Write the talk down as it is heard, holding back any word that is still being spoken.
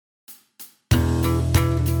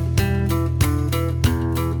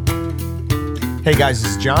Hey guys,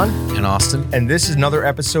 this is John. And Austin. And this is another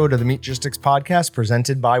episode of the Meatgistics podcast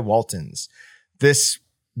presented by Waltons. This,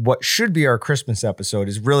 what should be our Christmas episode,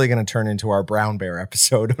 is really going to turn into our brown bear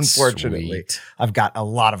episode, unfortunately. Sweet. I've got a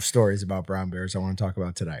lot of stories about brown bears I want to talk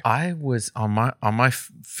about today. I was on my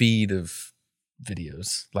feed of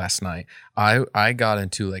videos last night. I got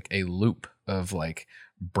into like a loop of like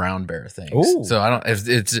brown bear things. Ooh. So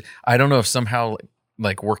I don't know if somehow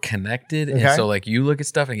like we're connected, Okay. and so like you look at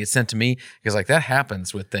stuff and it gets sent to me because like that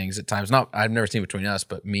happens with things at times. Not I've never seen between us,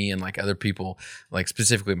 but me and like other people, like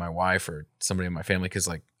specifically my wife or somebody in my family, because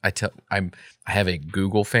like I have a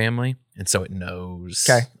Google family, and so it knows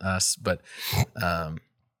us. But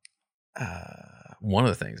one of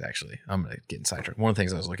the things, actually, I'm gonna get sidetracked. One of the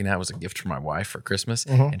things I was looking at was a gift for my wife for Christmas,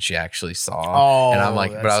 and she actually saw. Oh, and I'm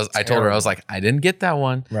like, I told her, I was like, I didn't get that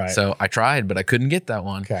one. Right. So I tried, but I couldn't get that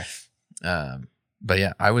one. Okay. But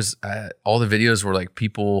yeah, I was all the videos were like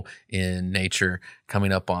people in nature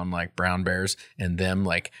coming up on like brown bears and them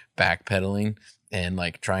like backpedaling and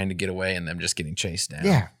like trying to get away and them just getting chased down.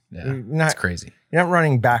 Yeah. It's crazy. You're not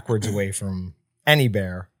running backwards away from any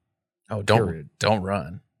bear. Oh, don't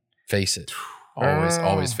run. Face it.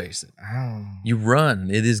 Always face it. Oh. You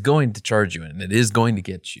run. It is going to charge you and it is going to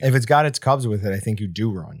get you. If it's got its cubs with it, I think you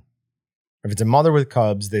do run. If it's a mother with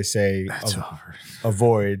cubs, they say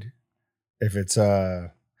avoid. If it's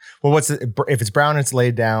if it's brown, it's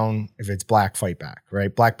laid down. If it's black, fight back.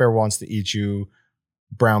 Right? Black bear wants to eat you.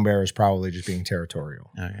 Brown bear is probably just being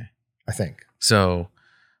territorial. Okay. I think. So,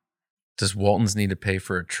 does Walton's need to pay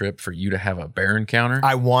for a trip for you to have a bear encounter?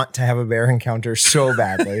 I want to have a bear encounter so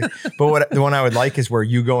badly, but the one I would like is where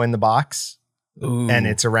you go in the box. Ooh. And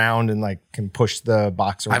it's around and like can push the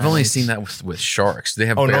box around. I've only seen that with sharks. They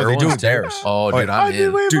have Oh, bear no, they do ones with too? bears. Oh, dude, I'm I'd be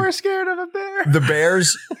in. way Dude. more scared of a bear. The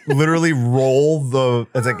bears literally roll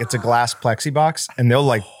it's a glass plexi box and they'll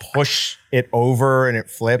like push it over and it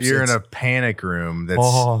flips. You're in a panic room that's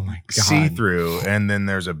Oh my God. see-through, and then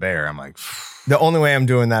there's a bear. I'm like, The only way I'm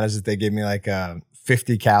doing that is if they give me like a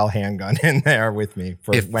 50 cal handgun in there with me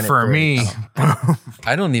for me,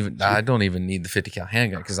 I don't even need the 50 cal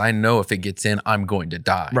handgun because I know if it gets in, I'm going to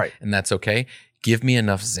die. Right. And that's okay. Give me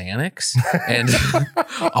enough Xanax and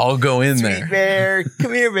I'll go in Sweet there. bear,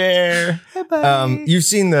 come here, bear. You've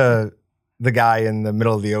seen the guy in the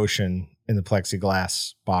middle of the ocean in the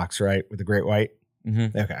plexiglass box, right? With the great white.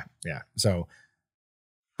 Mm-hmm. Okay. Yeah. So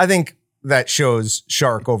I think that shows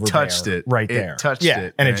shark over touched bear it right It there. touched yeah.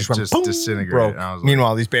 it, And it just went boom, disintegrated. broke. And I was like,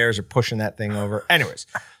 Meanwhile, these bears are pushing that thing over. Anyways,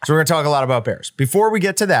 so we're going to talk a lot about bears. Before we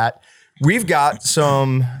get to that, we've got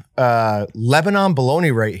some Lebanon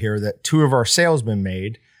bologna right here that two of our salesmen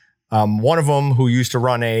made. One of them who used to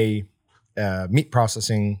run a meat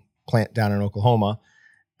processing plant down in Oklahoma,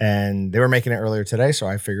 and they were making it earlier today. So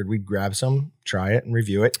I figured we'd grab some, try it, and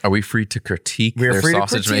review it. Are we free to critique We're their free to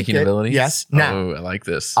sausage critique making it. abilities? Yes. Now, oh, I like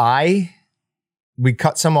this. We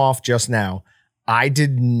cut some off just now. I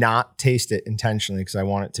did not taste it intentionally because I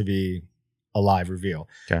want it to be a live reveal.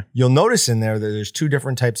 Okay. You'll notice in there that there's two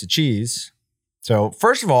different types of cheese. So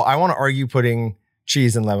first of all, I want to argue putting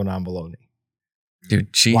cheese in Lebanon bologna.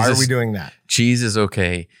 Dude, cheese. Why are we doing that? Cheese is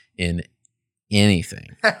okay in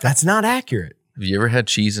anything. That's not accurate. Have you ever had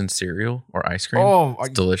cheese in cereal or ice cream? Oh, it's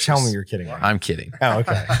delicious. Tell me you're kidding. I'm kidding. Oh,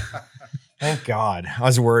 okay. Thank God. I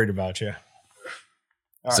was worried about you.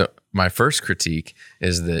 All So my first critique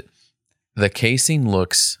is that the casing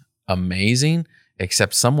looks amazing,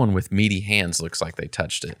 except someone with meaty hands looks like they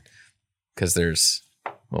touched it because there's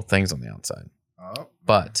things on the outside. oh.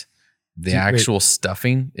 But the actual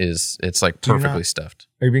stuffing it's like Do you perfectly not- stuffed.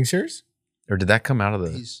 Are you being serious? Or did that come out of the?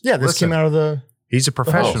 Yeah, this Listen, came out of the... He's a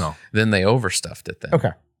professional. Then they overstuffed it. Then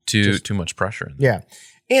Okay. too much pressure in there.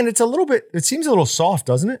 Yeah. And it seems a little soft,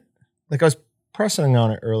 doesn't it? Like I was pressing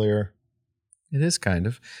on it earlier. It is kind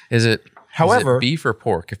of. Is it beef or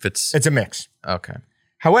pork? If it's It's a mix. okay.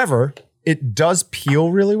 However, it does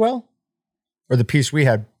peel really well. Or the piece we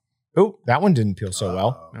had. Oh, that one didn't peel so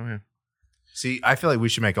well. Oh yeah. See, I feel like we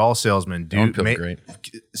should make all salesmen Don't feel great.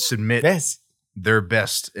 submit Yes. their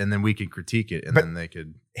best, and then we can critique it, and But- then they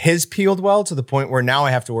could. His peeled well to the point where now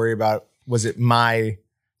I have to worry about, was it my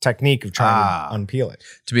technique of trying to unpeel it?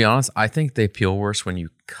 To be honest, I think they peel worse when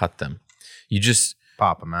you cut them. You just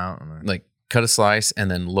Pop them out. And then, like cut a slice and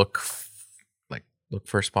then look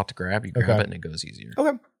for a spot to grab. You grab Okay. it and it goes easier. Okay.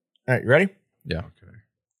 All right, you ready? Yeah. okay.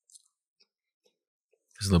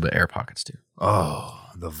 There's a little bit of air pockets too. Oh,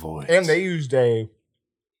 the voice. And they used a,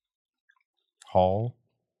 Hall.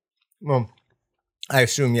 well, I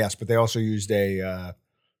assume yes, but they also used a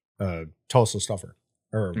Tulsa stuffer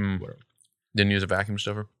or whatever. Didn't use a vacuum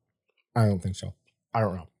stuffer. I don't think so. I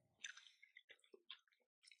don't know.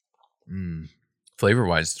 Flavor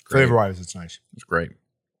wise, it's great. Flavor wise, it's nice. It's great.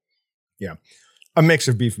 Yeah. A mix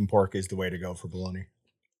of beef and pork is the way to go for bologna.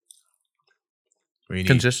 We need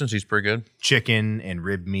Consistency's pretty good. chicken and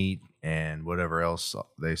rib meat and whatever else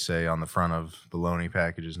they say on the front of bologna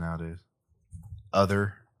packages nowadays.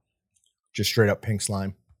 Other. Just straight up pink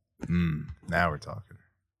slime. Now we're talking.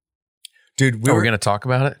 Dude, We're going to talk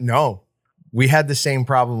about it? No. We had the same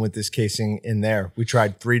problem with this casing in there. We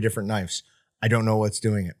tried 3 different knives. I don't know what's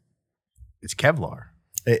doing it. It's Kevlar.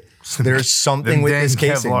 There's something with this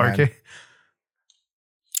casing, man.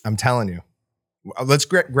 I'm telling you. Let's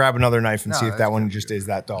grab another knife and see if that one just is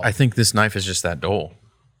that dull. I think this knife is just that dull.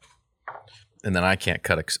 And then I can't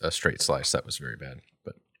cut a straight slice. That was very bad.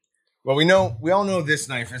 But well, we all know this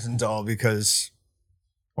knife isn't dull because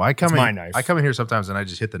I come my knife. I come in here sometimes and I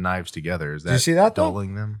just hit the knives together. Is that you see that though?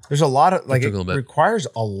 dulling them? There's a lot of like It took a little bit. requires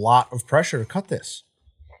a lot of pressure to cut this.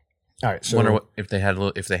 All right, so wonder if they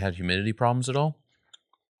had humidity problems at all.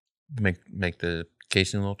 Make the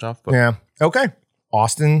casing a little tough. But yeah, okay.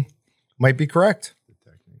 Austin might be correct.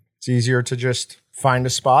 It's easier to just find a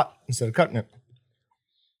spot instead of cutting it.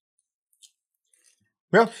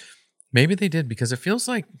 Yeah, maybe they did because it feels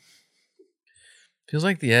like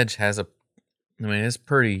the edge has a. I mean, it's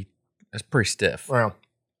pretty stiff. well.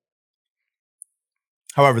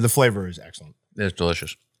 However, the flavor is excellent. It's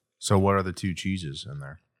delicious. So what are the 2 cheeses in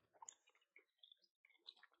there?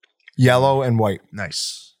 Yellow and white.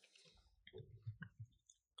 Nice.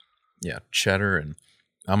 Yeah, cheddar and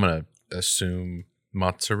I'm gonna assume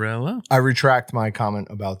mozzarella. I retract my comment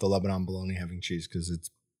about the Lebanon bologna having cheese because it's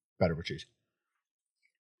better with cheese.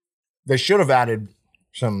 They should have added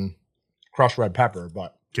some crushed red pepper,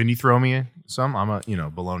 but Can you throw me some? I'm a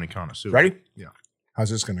bologna connoisseur. ready? Yeah. How's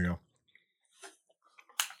this gonna go?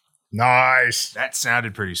 Nice. That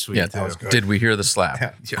sounded pretty sweet. Yeah, too. did we hear the slap?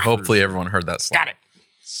 Yeah. Hopefully, everyone heard that slap. Got it.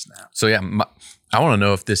 Snap. So yeah, I want to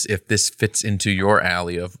know if this fits into your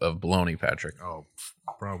alley of bologna, Patrick. Oh,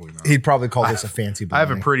 probably not. He'd probably call this a fancy I bologna.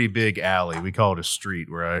 have a pretty big alley. We call it a street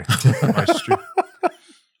where I my street.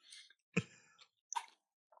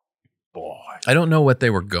 Boy. I don't know what they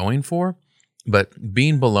were going for, but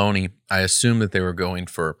being bologna, I assume that they were going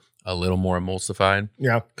for a little more emulsified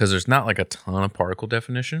Yeah. because there's not like a ton of particle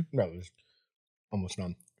definition. No, there's almost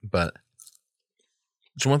none. But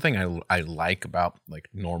it's one thing I like about like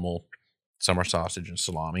normal summer sausage and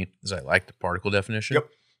salami is I like the particle definition. Yep.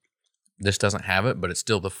 This doesn't have it, but it's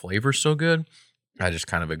still the flavor's so good. I just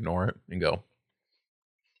kind of ignore it and go.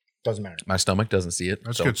 Doesn't matter. My stomach doesn't see it.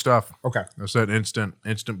 That's so good stuff. Okay. That's that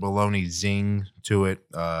instant bologna zing to it.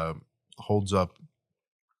 Holds up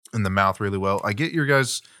in the mouth really well. I get your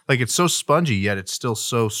guys, like it's so spongy, yet it's still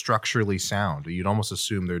so structurally sound. You'd almost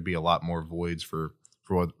assume there'd be a lot more voids for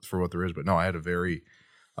what there is, but no, I had a very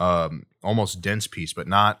almost dense piece, but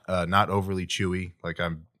not overly chewy. Like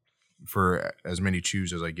I'm for as many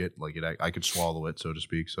chews as I get, like I could swallow it, so to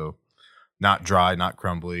speak. So not dry, not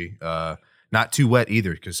crumbly, not too wet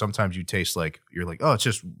either, because sometimes you taste like you're like, oh, it's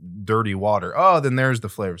just dirty water. Oh, then there's the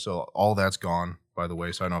flavor. So all that's gone, by the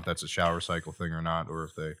way. So I don't know if that's a shower cycle thing or not, or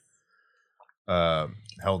if they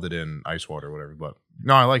held it in ice water or whatever. But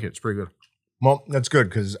no, I like it. It's pretty good. Well, that's good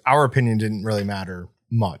because our opinion didn't really matter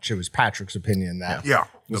much. It was Patrick's opinion that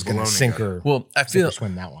was going to sink or Well, I feel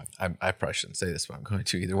swim that one. I probably shouldn't say this, but I'm going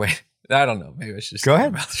to either way. I don't know. Maybe I should just Go keep my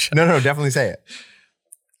ahead. mouth shut. No, definitely say it.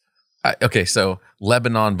 Okay, so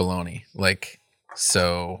Lebanon bologna, like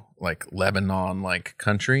Lebanon, like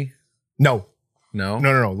country. No. No.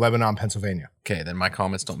 Lebanon, Pennsylvania. Okay, then my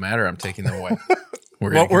comments don't matter. I'm taking them away.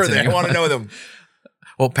 What were they? I want to know them.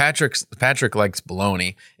 Well, Patrick likes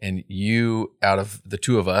bologna, and you, out of the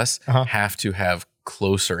two of us, have to have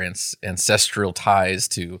closer ancestral ties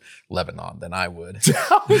to Lebanon than I would.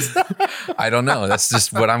 I don't know. That's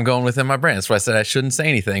just what I'm going with in my brain. That's why I said I shouldn't say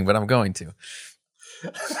anything, but I'm going to.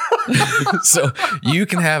 So you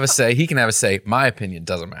can have a say. He can have a say. My opinion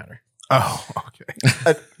doesn't matter. Oh,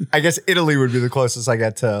 okay. I guess Italy would be the closest I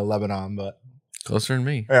get to Lebanon, but Closer than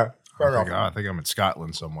me. yeah, fair I enough. think I'm in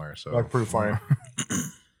Scotland somewhere. So That's pretty funny.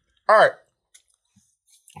 All right.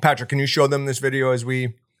 Patrick, can you show them this video as we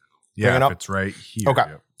bring it yeah, up? if it's right here. Okay.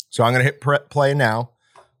 Yep. So I'm going to hit play now,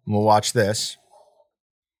 and we'll watch this.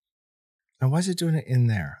 Now, why is it doing it in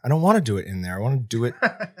there? I don't want to do it in there. I want to do it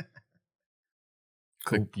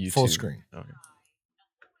Click YouTube. full screen. Okay.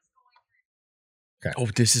 Okay. Oh,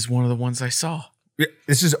 this is one of the ones I saw. Yeah,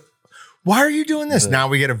 this is. Why are you doing this? Now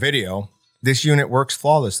we get a video. This unit works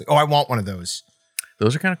flawlessly. Oh, I want one of those.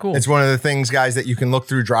 Those are kind of cool. It's one of the things, guys, that you can look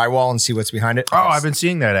through drywall and see what's behind it. Oh, I've been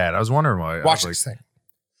seeing that ad. I was wondering why. Watch this thing.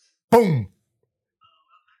 Boom.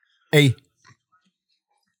 I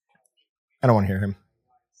don't want to hear him.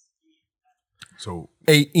 So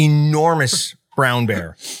a enormous brown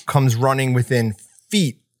bear comes running within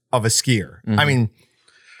feet of a skier. I mean,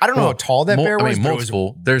 I don't know how tall that bear was, but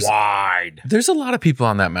multiple. It was wide. There's a lot of people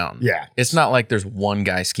on that mountain. Yeah. It's not like there's one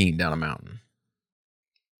guy skiing down a mountain.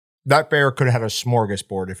 That bear could have had a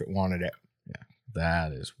smorgasbord if it wanted it. Yeah.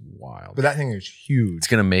 That is wild. But that thing is huge. It's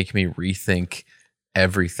going to make me rethink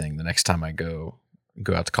everything the next time I go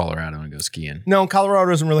out to Colorado and go skiing. No, Colorado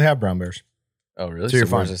doesn't really have brown bears. Oh, really? So you're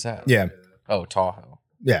where's fine. this at? Yeah. Oh, Tahoe.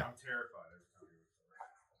 Yeah.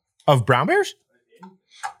 Of brown bears?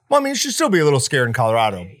 Well, I mean, you should still be a little scared in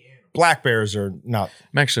Colorado. Black bears are not.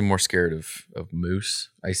 I'm actually more scared of moose.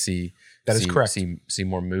 I see. That is correct. See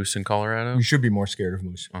more moose in Colorado. You should be more scared of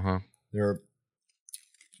moose. Uh-huh. They're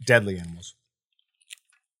deadly animals.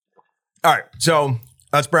 All right. So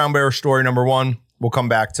that's brown bear story number one. We'll come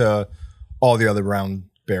back to all the other brown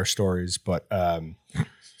bear stories. But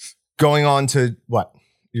going on to what?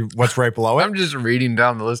 What's right below it? I'm just reading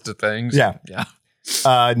down the list of things. Yeah. Yeah.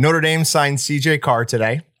 Notre Dame signed CJ Carr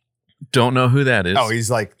today. Don't know who that is. Oh, he's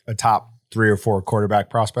like a top 3 or 4 quarterback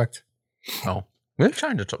prospect. Oh. We're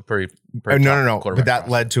trying to talk pretty No. But that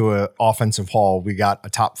led to an offensive haul. We got a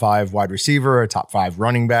top 5 wide receiver, a top 5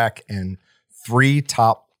 running back, and 3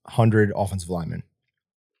 top 100 offensive linemen.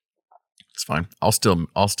 It's fine. I'll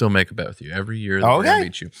still make a bet with you every year that we're gonna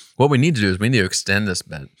beat you. What we need to do is we need to extend this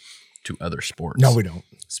bet to other sports. No, we don't.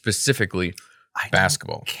 Specifically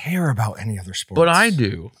basketball. Don't care about any other sports. But I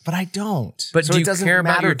do. But I don't. But So do it you doesn't care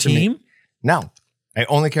about matter your to me. team? No. I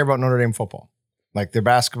only care about Notre Dame football. Like their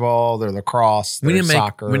basketball, their lacrosse, their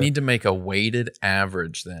soccer. We need to make a weighted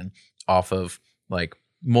average then off of like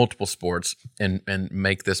multiple sports and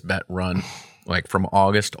make this bet run like from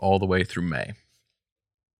August all the way through May.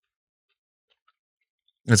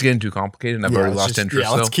 It's getting too complicated and I've already lost interest.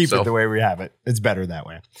 Yeah, let's keep it the way we have it. It's better that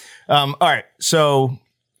way. All right. So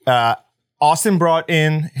Austin brought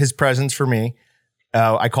in his presents for me.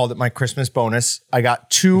 I called it my Christmas bonus. I got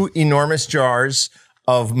 2 enormous jars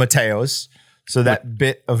of Mateos. So that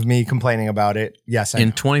bit of me complaining about it. Yes,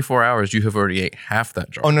 in 24 hours, you have already ate half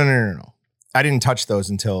that jar. Oh, no. I didn't touch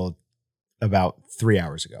those until about 3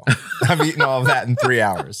 hours ago. I've eaten all of that in 3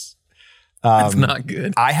 hours. It's not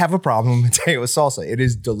good. I have a problem with Mateo salsa. It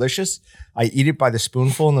is delicious. I eat it by the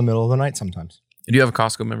spoonful in the middle of the night sometimes. Do you have a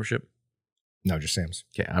Costco membership? No, just Sam's.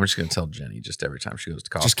 Okay, I'm just going to tell Jenny just every time she goes to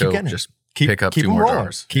Costco, Just keep getting it. Pick up 2 more rolling.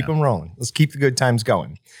 jars. Keep them rolling. Let's keep the good times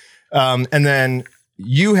going. And then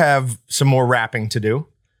you have some more wrapping to do.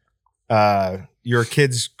 Your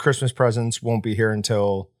kids' Christmas presents won't be here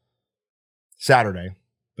until Saturday,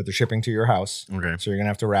 but they're shipping to your house. Okay. So you're going to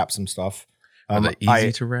have to wrap some stuff. Are they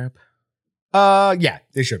easy to wrap? Yeah,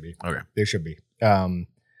 they should be. Okay. They should be. I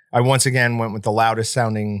once again went with the loudest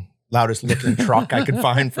looking truck I could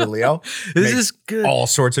find for Leo. This Makes is good. All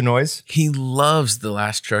sorts of noise. He loves the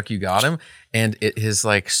last truck you got him, and it has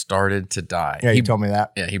like started to die. Yeah, he you told me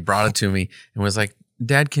that. Yeah, he brought it to me and was like,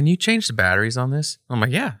 "Dad, can you change the batteries on this?" I'm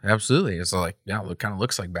like, "Yeah, absolutely." It's like, "Yeah, it kind of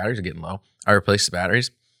looks like batteries are getting low." I replaced the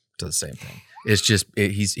batteries. Does the same thing. It's just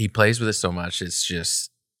he plays with it so much. It's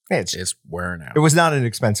just it's wearing out. It was not an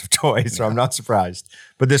expensive toy, so I'm not surprised.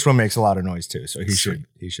 But this one makes a lot of noise too, so he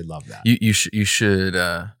should love that. You should.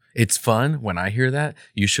 It's fun when I hear that.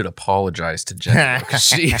 You should apologize to Jen because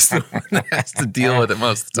she's the one that has to deal with it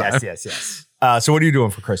most of the time. Yes. So what are you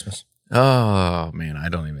doing for Christmas? Oh man, I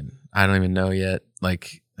don't even know yet.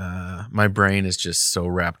 Like my brain is just so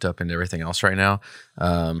wrapped up into everything else right now.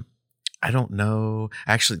 I don't know.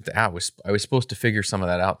 Actually, I was supposed to figure some of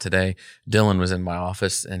that out today. Dylan was in my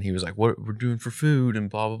office and he was like, "What we're doing for food and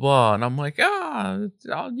blah blah blah." And I'm like, I'll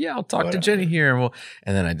talk to Jenny here, and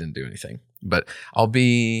then I didn't do anything. But I'll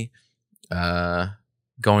be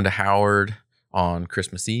going to Howard on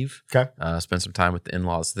Christmas Eve. Okay. Spend some time with the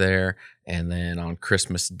in-laws there, and then on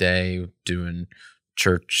Christmas Day doing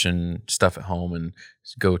church and stuff at home, and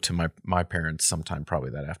go to my parents sometime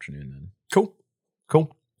probably that afternoon. Then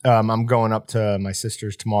Cool. I'm going up to my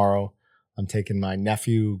sister's tomorrow. I'm taking my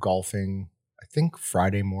nephew golfing, I think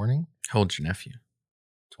Friday morning. How old's your nephew?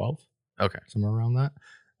 12. Okay. Somewhere around that.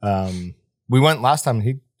 We went last time.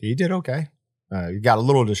 He did okay. He got a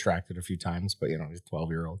little distracted a few times, but he's a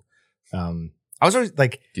 12-year-old. I was always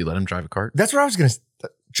like, do you let him drive a cart? That's what I was going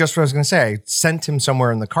to say. I sent him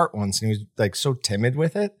somewhere in the cart once and he was like so timid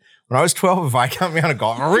with it. When I was 12, if I got me on a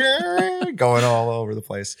golf, going all over the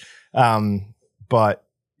place. But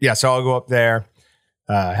yeah, so I'll go up there,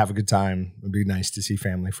 have a good time. It'd be nice to see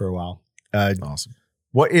family for a while. Awesome.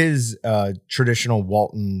 What is traditional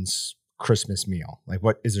Walton's Christmas meal? Like,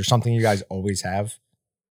 what is there something you guys always have?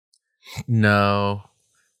 No.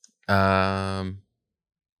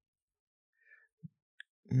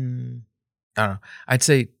 I don't know. I'd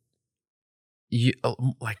say you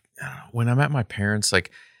like I don't know, when I'm at my parents,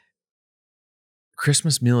 like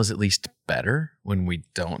Christmas meal is at least better when we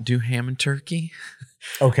don't do ham and turkey.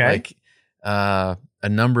 Okay. Like a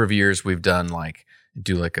number of years we've done like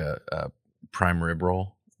do like a prime rib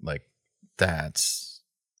roll. Like that's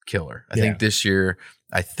killer. I think this year,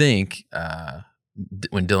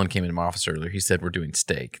 when Dylan came into my office earlier, he said we're doing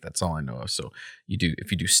steak. That's all I know of. So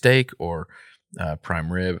if you do steak or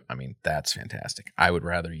prime rib, I mean, that's fantastic. I would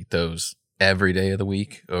rather eat those every day of the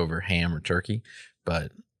week over ham or turkey,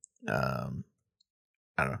 but I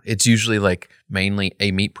don't know. It's usually like mainly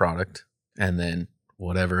a meat product and then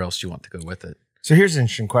whatever else you want to go with it. So here's an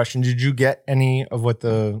interesting question. Did you get any of what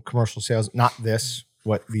the commercial sales, not this,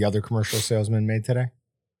 what the other commercial salesman made today?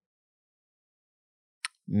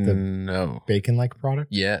 No. Bacon-like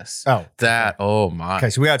product? Yes. Oh. Oh my. Okay,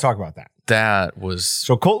 so we got to talk about that. That was...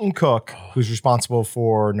 So Colton Cook, who's responsible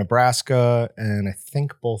for Nebraska and I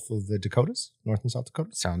think both of the Dakotas, North and South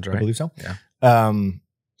Dakota. Sounds right. I believe so. Yeah.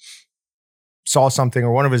 Saw something,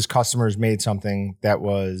 or one of his customers made something that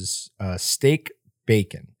was steak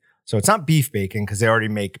bacon. So it's not beef bacon because they already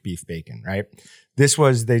make beef bacon, right? This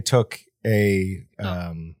was, they took a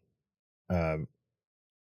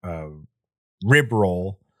rib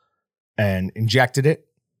roll and injected it,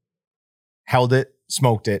 held it,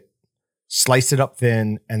 smoked it, sliced it up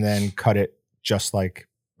thin, and then cooked it just like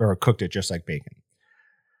bacon.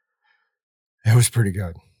 It was pretty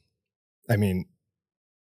good. I mean,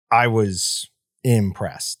 I was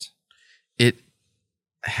impressed. It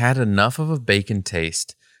had enough of a bacon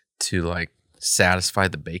taste to like satisfy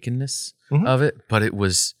the baconness of it, but it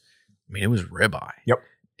was ribeye. Yep.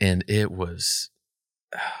 And it was,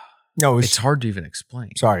 it's hard to even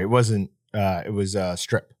explain. Sorry, it wasn't, it was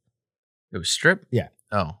strip. It was strip? Yeah.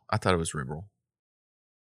 Oh, I thought it was rib roll.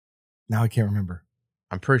 Now I can't remember.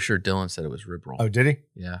 I'm pretty sure Dylan said it was rib roll. Oh, did he?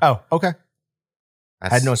 Yeah. Oh, okay.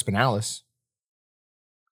 I had no spinalis.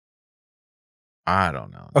 I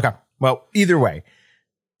don't know. Okay. Well, either way,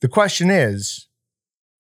 the question is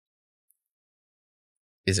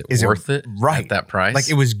it worth it right at that price? Like,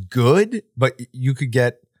 it was good, but you could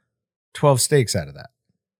get 12 steaks out of that.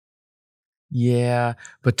 Yeah,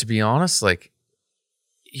 but to be honest, like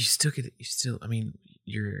you're still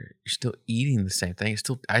eating the same thing.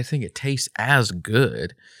 I think it tastes as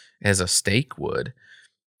good as a steak would.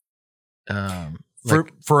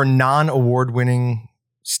 For a non-award-winning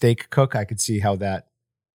steak cook, I could see how that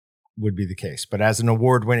would be the case. But as an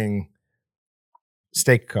award-winning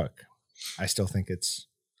steak cook, I still think it's...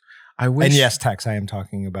 And yes, Tex, I am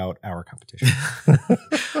talking about our competition.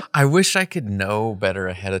 I wish I could know better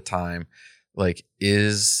ahead of time. Like,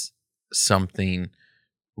 is something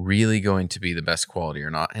really going to be the best quality or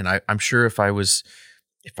not? And I'm sure if I was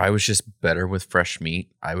just better with fresh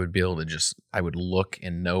meat, I would be able to I would look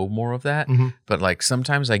and know more of that. Mm-hmm. But like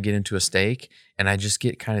sometimes I get into a steak and I just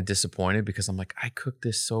get kind of disappointed because I'm like, I cooked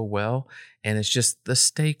this so well. And it's just, the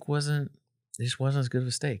steak wasn't as good of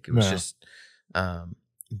a steak. It was just, but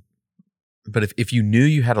if you knew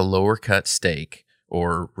you had a lower cut steak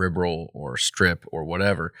or rib roll or strip or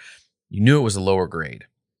whatever, you knew it was a lower grade.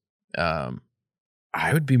 I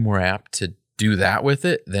would be more apt to do that with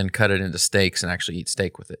it than cut it into steaks and actually eat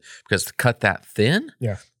steak with it. Because to cut that thin,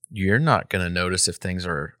 you're not going to notice if things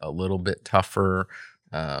are a little bit tougher,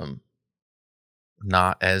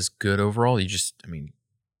 not as good overall.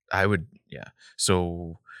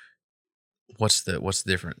 So what's the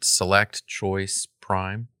difference? Select, choice,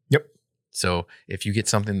 prime? Yep. So if you get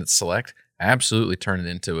something that's select, absolutely turn it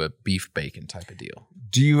into a beef bacon type of deal.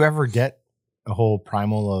 Do you ever get a whole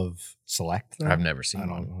primal of select, though? I've never seen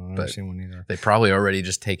one. I've never seen one either. They probably already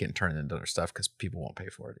just take it and turn it into other stuff because people won't pay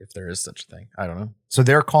for it if there is such a thing. I don't know. So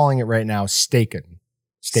they're calling it right now Staken,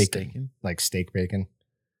 like steak bacon.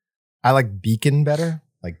 I like beacon better,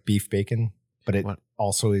 like beef bacon, but it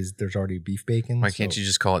also is, there's already beef bacon. Why can't you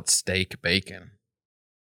just call it steak bacon?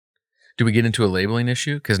 Do we get into a labeling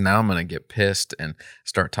issue? Because now I'm going to get pissed and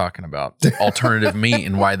start talking about alternative meat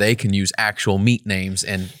and why they can use actual meat names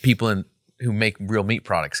and people who make real meat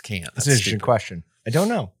products can't. That's an interesting question. I don't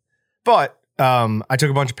know. But I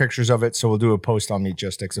took a bunch of pictures of it, so we'll do a post on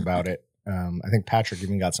Meatgistics about it. I think Patrick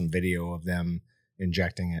even got some video of them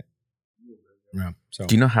injecting it. Yeah. So,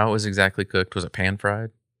 do you know how it was exactly cooked? Was it pan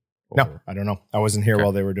fried? No, I don't know. I wasn't here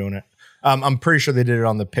while they were doing it. I'm pretty sure they did it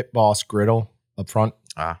on the Pit Boss griddle up front.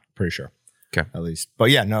 Pretty sure. Okay. At least.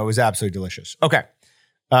 But yeah, no, it was absolutely delicious. Okay.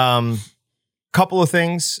 Couple of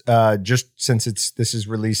things, just since this is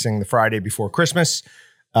releasing the Friday before Christmas.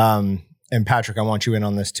 And Patrick, I want you in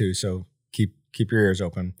on this too. So keep your ears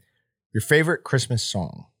open. Your favorite Christmas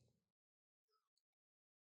song?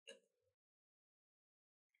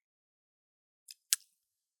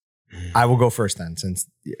 I will go first then, since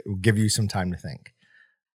we'll give you some time to think.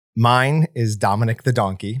 Mine is Dominic the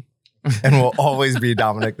Donkey, and will always be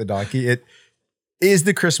Dominic the Donkey. It is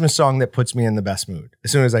the Christmas song that puts me in the best mood.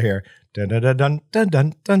 As soon as I hear dun dun dun dun dun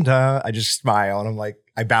dun dun, dun I just smile and I'm like,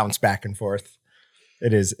 I bounce back and forth.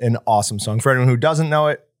 It is an awesome song. For anyone who doesn't know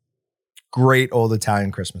it, great old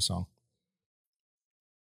Italian Christmas song.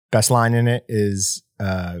 Best line in it is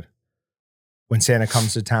when Santa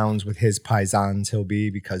comes to towns with his paisans, he'll be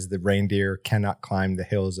because the reindeer cannot climb the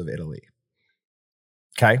hills of Italy.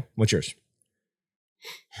 Okay, what's yours?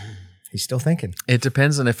 He's still thinking. It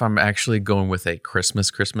depends on if I'm actually going with a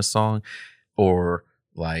Christmas song or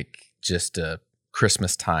like just a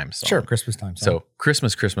Christmas time song. Sure, Christmas time song. So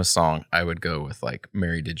Christmas song, I would go with like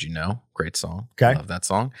Mary Did You Know? Great song. Okay. I love that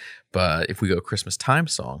song. But if we go Christmas time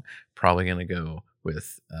song, probably going to go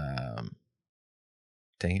with,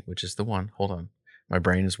 dang it, which is the one? Hold on. My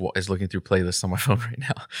brain is looking through playlists on my phone right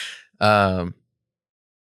now.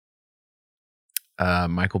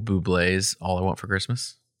 Michael Bublé's All I Want for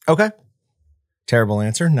Christmas. Okay. Terrible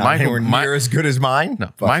answer. Not anywhere near as good as mine.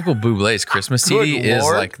 No, Michael Bublé's Christmas CD is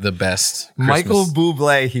like the best. Michael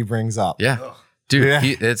Bublé he brings up. Yeah. Dude, Yeah.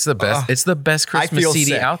 It's the best. It's the best Christmas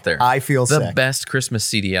CD sick. out there. I feel the sick. best Christmas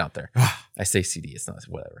CD out there. I say CD. It's not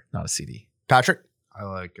whatever. Not a CD. Patrick? I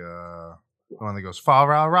like the one that goes fa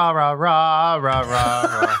ra ra ra ra ra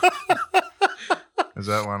ra. Is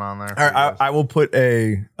that one on there? All right, I will put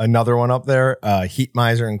another one up there. Heat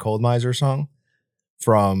Miser and Cold Miser song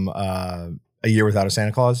from A Year Without a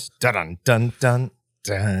Santa Claus. Dun dun dun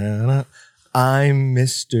dun. I'm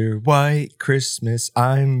Mr. White Christmas.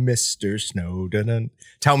 I'm Mr. Snow. Dun, dun.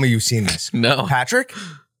 Tell me you've seen this. No. Patrick?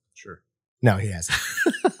 Sure. No, he hasn't.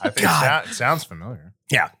 I think it sounds familiar.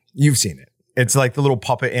 Yeah, you've seen it. It's like the little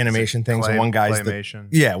puppet animation thing. So one guy's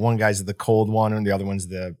one guy's the cold one, and the other one's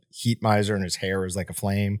the heat miser, and his hair is like a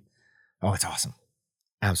flame. Oh, it's awesome.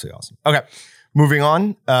 Absolutely awesome. Okay. Moving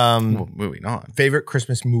on. Moving on. Favorite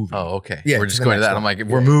Christmas movie. Oh, okay. Yeah, we're just going to that. one. I'm like,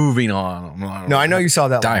 we're moving on. No, I know you saw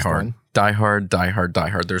that Die last Hard. one. Die Hard, Die Hard, Die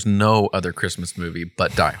Hard. There's no other Christmas movie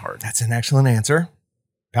but Die Hard. That's an excellent answer.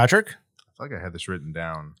 Patrick? I feel like I had this written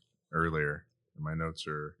down earlier. My notes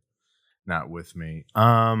are not with me.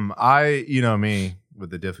 You know me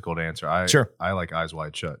with the difficult answer. I like Eyes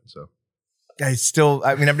Wide Shut. So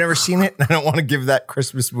I've never seen it. I don't want to give that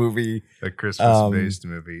Christmas movie a Christmas-based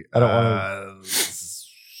movie. I don't want to.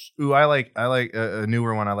 Ooh, I like a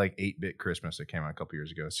newer one. I like 8-Bit Christmas that came out a couple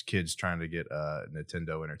years ago. It's kids trying to get a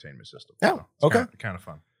Nintendo Entertainment System. Oh, okay. Kind of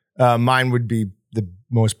fun. Mine would be the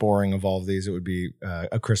most boring of all of these. It would be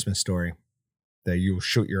A Christmas Story, the you will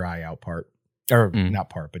shoot your eye out part. Or not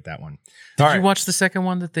part, but that one. Did you watch the second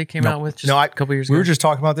one that they came out with a couple years ago? We were just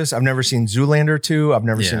talking about this. I've never seen Zoolander 2. I've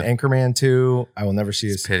never seen Anchorman 2. I will never see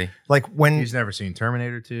It's pity. Like when He's never seen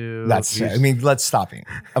Terminator 2. Let's stop it.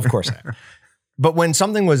 Of course not. But when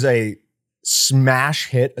something was a smash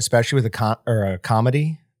hit, especially with a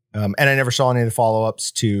comedy, and I never saw any of the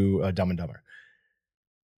follow-ups to Dumb and Dumber.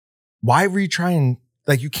 Why retry and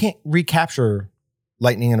you can't recapture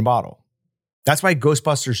lightning in a bottle? That's why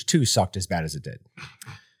Ghostbusters 2 sucked as bad as it did.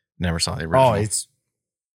 Never saw the original. Oh, it's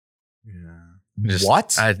Just,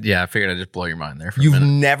 what? I figured I'd just blow your mind there for You've a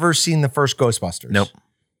minute. never seen the first Ghostbusters? Nope.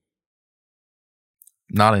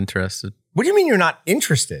 Not interested. What do you mean you're not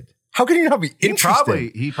interested? How can you not be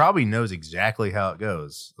interested? He probably knows exactly how it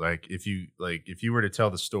goes. Like if you were to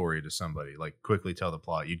tell the story to somebody, like quickly tell the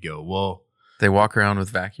plot, you'd go, well, They walk around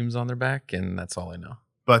with vacuums on their back, and that's all I know.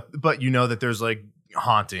 but you know that there's like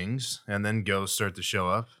hauntings, and then ghosts start to show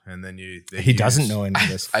up, and then He doesn't know any of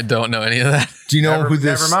this. I don't know any of that. Do you know who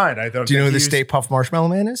this? Never mind. I don't. Do you know who the he's- Stay Puft Marshmallow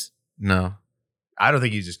Man is? No. I don't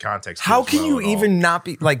think he uses context. How clues can well you at all. even not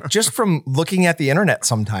be just from looking at the internet?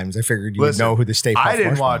 Sometimes I figured you would Listen, know who the Stay Puft I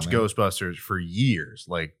didn't Marshmallow watch Man. Ghostbusters for years,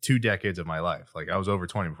 like 2 decades of my life. Like I was over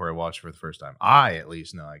 20 before I watched it for the first time. I at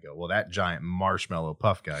least know. I go, well, that giant marshmallow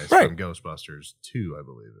puff guy is Right. from Ghostbusters 2, I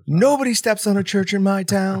believe. Nobody steps on a church in my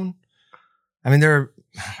town. I mean, they're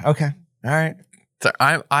okay. All right. So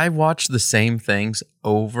I watch the same things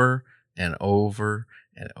over and over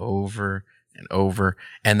and over and over,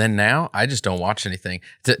 and then now I just don't watch anything.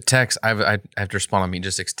 Tex, I have to respond on me.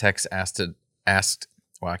 Just Tex asked.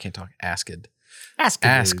 Well, I can't talk. Asked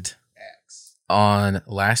on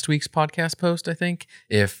last week's podcast post, I think,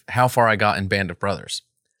 if how far I got in Band of Brothers.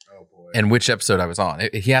 Oh boy. And which episode I was on.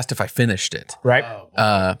 He asked if I finished it. Right.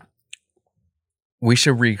 Oh, We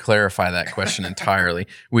should re-clarify that question entirely.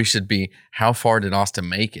 We should be, how far did Austin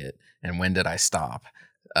make it, and when did I stop?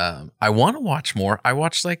 I want to watch more. I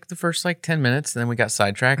watched the first 10 minutes, and then we got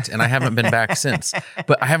sidetracked, and I haven't been back since.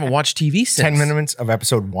 But I haven't watched TV since. 10 minutes of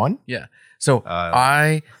episode 1. Yeah. So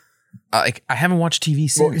I I haven't watched TV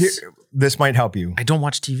since. This might help you. I don't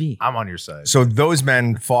watch TV. I'm on your side. So those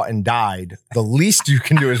men fought and died. The least you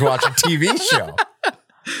can do is watch a TV show.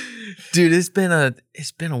 Dude, it's been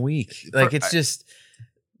a week. Like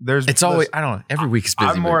it's always I don't know. Every week is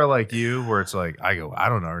busy. I'm more like you, where it's like I don't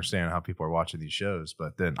understand how people are watching these shows,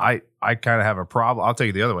 but then I kind of have a problem. I'll take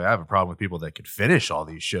it the other way. I have a problem with people that could finish all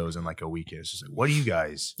these shows in like a weekend. It's just like, what are you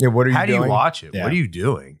guys? Yeah, what are you How doing? do you watch it? Yeah. What are you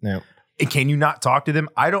doing? Yeah. And can you not talk to them?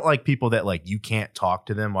 I don't like people that like you can't talk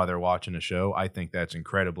to them while they're watching a show. I think that's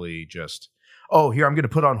incredibly just, oh, here I'm going to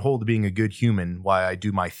put on hold being a good human while I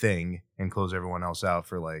do my thing and close everyone else out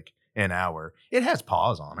for like an hour. It has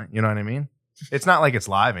pause on it. You know what I mean? It's not like it's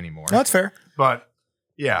live anymore. No, that's fair. But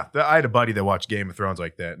yeah, I had a buddy that watched Game of Thrones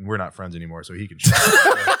like that, and we're not friends anymore, so he can shut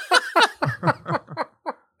up.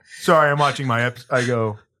 Sorry, I'm watching my episode. I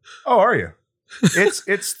go, oh, are you?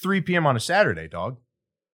 It's 3 p.m. on a Saturday, dog.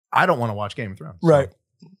 I don't want to watch Game of Thrones. Right.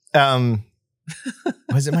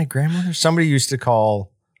 Was it my grandmother? Somebody used to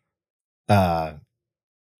call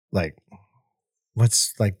like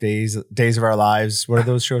what's like Days of Our Lives. What are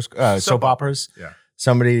those shows? Soap operas. Yeah.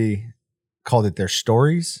 Somebody called it their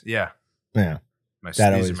stories. Yeah. Yeah. These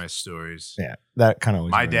always, are my stories. Yeah. That kind of.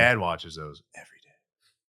 My dad watches those every day.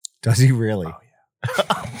 Does he really? Oh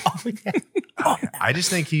yeah. Oh, yeah. I just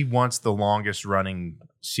think he wants the longest running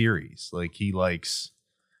series. Like he likes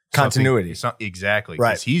continuity. Exactly. Right.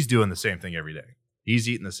 Because he's doing the same thing every day. He's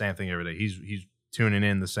eating the same thing every day. He's tuning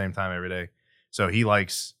in the same time every day. So he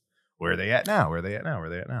likes, where are they at now? Where are they at now? Where are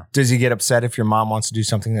they at now? Does he get upset if your mom wants to do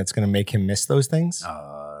something that's going to make him miss those things?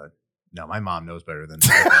 No, my mom knows better than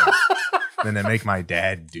to make my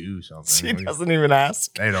dad do something. She doesn't even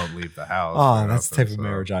ask. They don't leave the house. Oh, that's the type of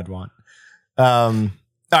marriage I'd want. All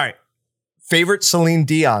right. Favorite Celine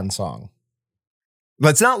Dion song?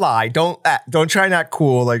 Let's not lie. Don't try not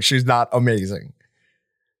cool like she's not amazing.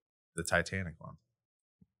 The Titanic one.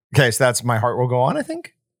 Okay, so that's My Heart Will Go On, I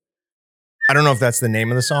think. I don't know if that's the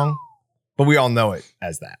name of the song, but we all know it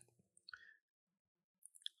as that.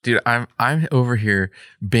 Dude, I'm over here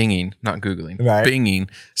binging, not Googling, right. binging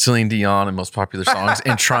Celine Dion and most popular songs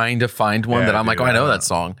and trying to find one that I'm like, oh, I know that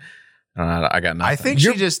song. I got nothing. I think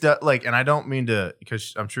she just does, like, and I don't mean to,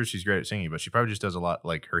 because I'm sure she's great at singing, but she probably just does a lot,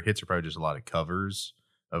 like her hits are probably just a lot of covers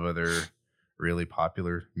of other really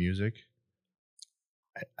popular music.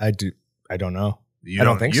 I don't know. I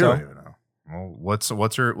don't think so. Don't even know. Well,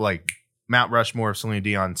 what's her like Mount Rushmore of Celine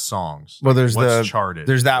Dion songs? Well, there's what's charted.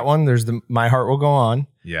 There's that one. There's the My Heart Will Go On.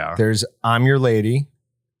 Yeah. There's I'm Your Lady.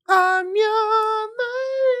 I'm your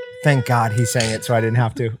lady. Thank God he sang it, so I didn't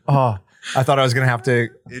have to. Oh, I thought I was gonna have to.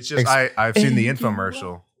 It's just I've seen the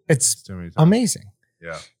infomercial. It's too many times. amazing.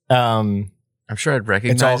 Yeah. I'm sure I'd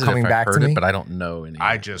recognize it's all it coming if back I to heard me. it, but I don't know any.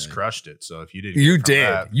 I just crushed it. So if you did, you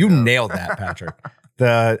did. You nailed that, Patrick.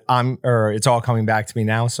 It's all coming back to me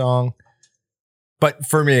now song. But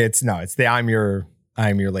for me, it's the I'm Your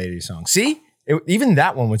Lady song. See, even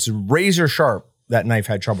that one was razor sharp. That knife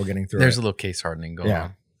had trouble getting through. There's a little case hardening going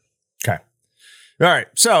on. Okay. All right.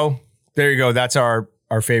 So there you go. That's our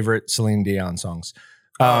favorite Celine Dion songs.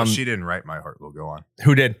 She didn't write My Heart Will Go On.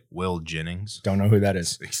 Who did? Will Jennings. Don't know who that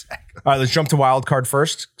is. Exactly. All right, let's jump to wild card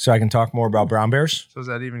first so I can talk more about brown bears. So does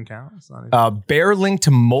that even count? It's not even... Bear linked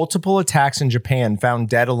to multiple attacks in Japan found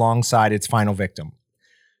dead alongside its final victim.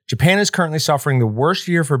 Japan is currently suffering the worst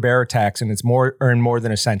year for bear attacks in more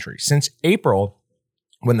than a century. Since April,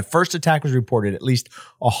 when the first attack was reported, at least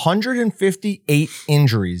 158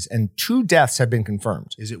 injuries and 2 deaths have been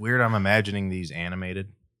confirmed. Is it weird I'm imagining these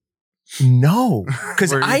animated? No,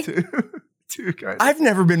 because I've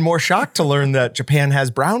never been more shocked to learn that Japan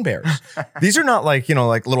has brown bears. These are not like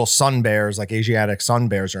little sun bears, like Asiatic sun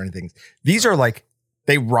bears or anything. These are like,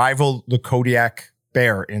 they rival the Kodiak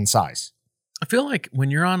bear in size. I feel like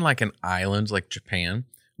when you're on like an island like Japan,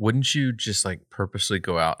 wouldn't you just like purposely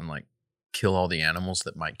go out and like kill all the animals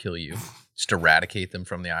that might kill you? Just eradicate them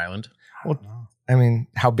from the island? Well, I mean,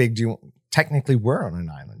 how big do you... Technically, we're on an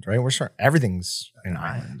island, right? everything's an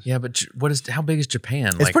island. Yeah, but how big is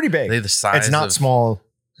Japan? It's pretty big. They the size. It's not small. I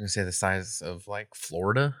was gonna say the size of like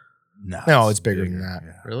Florida. No, it's bigger than that.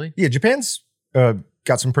 Yeah. Really? Yeah, Japan's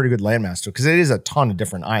got some pretty good landmass too, because it is a ton of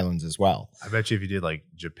different islands as well. I bet you if you did like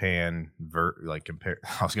Japan, compare.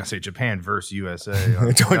 I was gonna say Japan versus USA. don't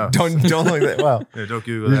look that. Well, yeah, don't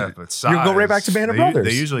Google that. But size, you go right back to Band of Brothers.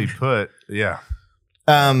 They usually put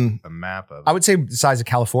a map of it. I would say the size of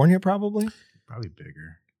California, probably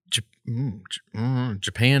bigger.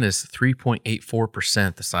 Japan is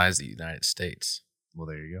 3.84% the size of the United States. Well,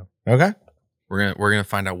 there you go. Okay, we're gonna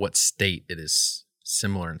find out what state it is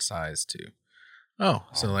similar in size to.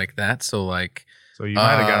 So like that. So you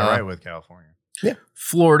might have got it right with California. Yeah.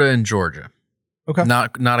 Florida and Georgia. Okay.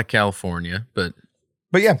 Not a California, but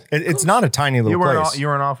yeah, it's not a tiny little place. You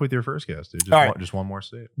weren't off with your first guess, dude. Just one more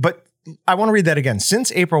state. But I want to read that again.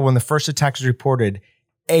 Since April, when the first attack was reported,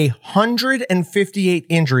 158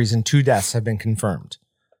 injuries and 2 deaths have been confirmed,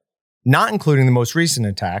 not including the most recent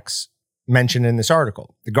attacks mentioned in this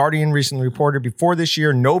article. The Guardian recently reported before this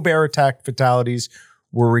year, no bear attack fatalities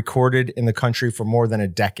were recorded in the country for more than a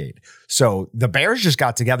decade. So the bears just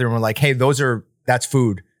got together and were like, hey, that's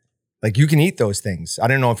food. Like, you can eat those things. I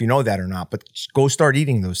don't know if you know that or not, but just go start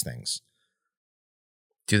eating those things.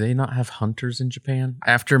 do they not have hunters in Japan?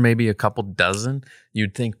 After maybe a couple dozen,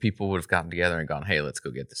 you'd think people would have gotten together and gone, hey, let's go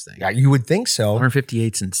get this thing. Yeah, you would think so.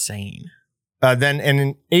 158 is insane. Then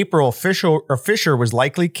in April, Fisher was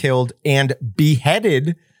likely killed and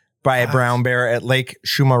beheaded by a brown bear at Lake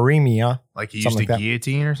Shumarimia. Like he used a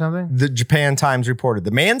guillotine or something? The Japan Times reported.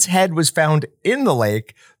 The man's head was found in the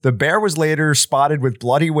lake. The bear was later spotted with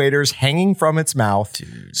bloody waders hanging from its mouth,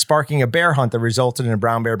 sparking a bear hunt that resulted in a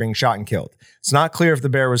brown bear being shot and killed. It's not clear if the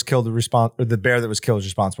bear was killed or the bear that was killed was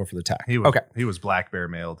responsible for the attack. He was black bear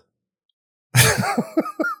mailed.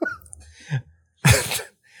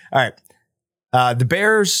 All right.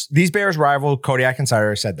 These bears rival Kodiak and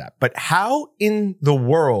Cider. I said that. But how in the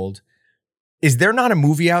world is there not a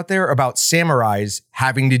movie out there about samurais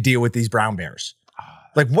having to deal with these brown bears?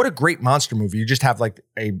 Like, what a great monster movie. You just have like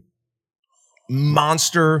a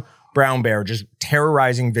monster brown bear just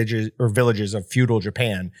terrorizing villages of feudal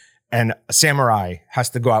Japan, and a samurai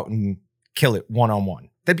has to go out and kill it one-on-one.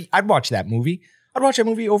 I'd watch that movie. I'd watch that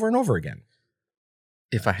movie over and over again.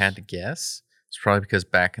 If I had to guess, it's probably because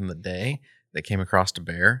back in the day, they came across a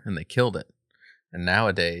bear and they killed it. And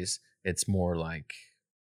nowadays, it's more like,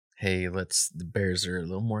 hey, the bears are a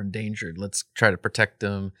little more endangered. Let's try to protect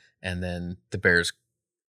them. And then the bears,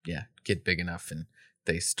 get big enough and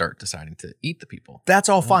they start deciding to eat the people. That's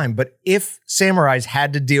all fine. But if samurais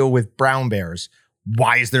had to deal with brown bears,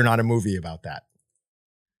 why is there not a movie about that?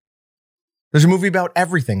 There's a movie about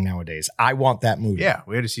everything nowadays. I want that movie. Yeah,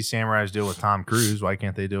 we had to see samurais deal with Tom Cruise. Why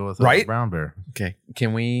can't they deal with a brown bear? Okay,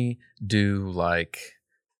 can we do like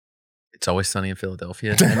It's Always Sunny in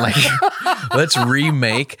Philadelphia? And like, let's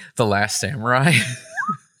remake The Last Samurai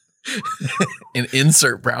and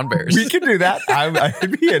insert brown bears. We can do that.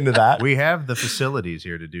 I'd be into that. We have the facilities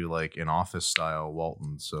here to do like an office style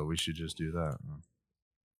Walton, so we should just do that.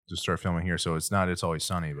 Just start filming here, so it's Always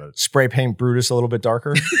Sunny, but spray paint Brutus a little bit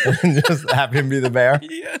darker and just have him be the bear.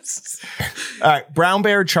 Yes. All right. Brown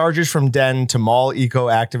bear charges from den to mall eco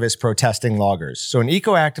activists protesting loggers. So an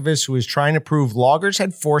eco activist who was trying to prove loggers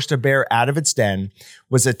had forced a bear out of its den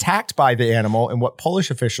was attacked by the animal in what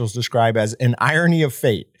Polish officials describe as an irony of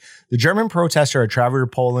fate. The German protester had traveled to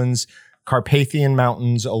Poland's Carpathian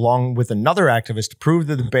Mountains along with another activist to prove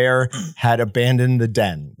that the bear had abandoned the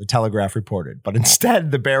den, the Telegraph reported. But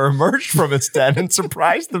instead, the bear emerged from its den and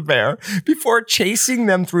surprised the bear before chasing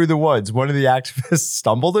them through the woods. One of the activists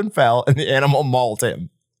stumbled and fell, and the animal mauled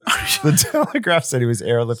him. The Telegraph said he was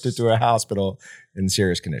airlifted to a hospital in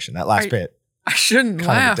serious condition. That last bit. I shouldn't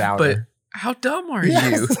laugh, but how dumb are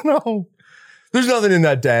you? No. There's nothing in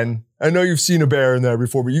that den. I know you've seen a bear in there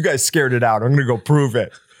before, but you guys scared it out. I'm going to go prove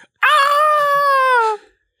it.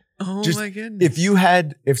 Oh my goodness.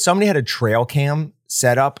 If somebody had a trail cam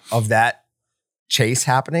set up of that chase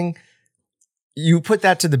happening, you put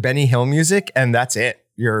that to the Benny Hill music and that's it.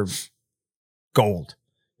 You're gold.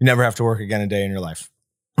 You never have to work again a day in your life.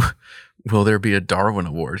 Will there be a Darwin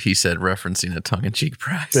Award? He said, referencing a tongue-in-cheek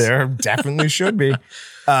prize. There definitely should be.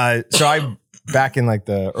 Back in like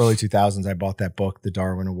the early 2000s, I bought that book, The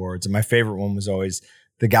Darwin Awards. And my favorite one was always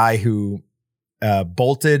the guy who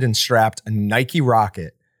bolted and strapped a Nike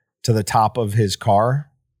rocket to the top of his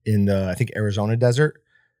car in the, I think, Arizona desert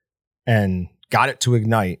and got it to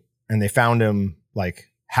ignite. And they found him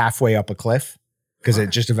like halfway up a cliff because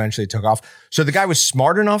it just eventually took off. So the guy was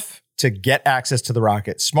smart enough to get access to the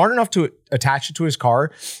rocket, smart enough to attach it to his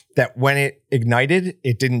car that when it ignited,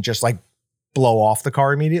 it didn't just like blow off the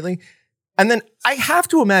car immediately. And then I have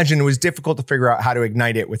to imagine it was difficult to figure out how to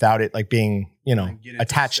ignite it without it like being,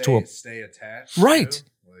 attached to a... Stay attached. Right.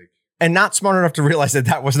 And not smart enough to realize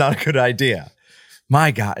that was not a good idea. My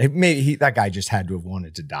God, that guy just had to have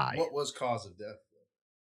wanted to die. What was cause of death?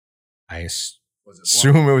 I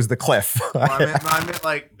assume it was the cliff. I meant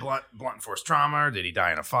like blunt force trauma. Or did he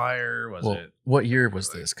die in a fire? What year was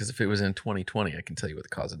this? Because if it was in 2020, I can tell you what the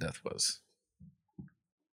cause of death was.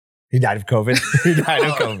 He died of COVID.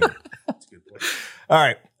 That's a good point. All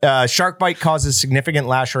right. Shark bite causes significant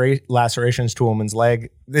lacerations to a woman's leg.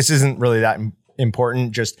 This isn't really that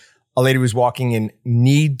important. Just a lady was walking in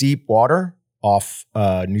knee-deep water off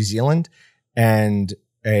New Zealand, and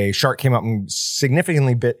a shark came up and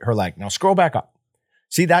significantly bit her leg. Now scroll back up.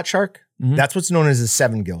 See that shark? Mhm. That's what's known as a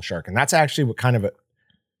 7-gill shark. And that's actually what kind of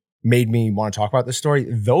made me want to talk about this story.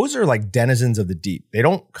 Those are like denizens of the deep. They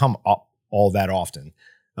don't come up all that often.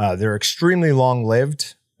 They're extremely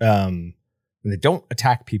long-lived. And they don't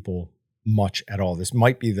attack people much at all. This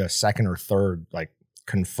might be the second or third like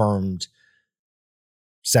confirmed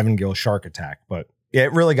 7-gill shark attack, but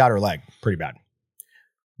it really got her leg pretty bad.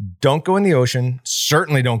 Don't go in the ocean.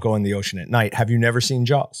 Certainly don't go in the ocean at night. Have you never seen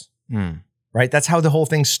Jaws? Right? That's how the whole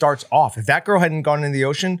thing starts off. If that girl hadn't gone in the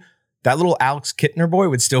ocean, that little Alex Kittner boy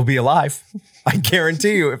would still be alive. I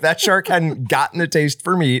guarantee you, if that shark hadn't gotten a taste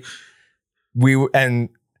for meat, and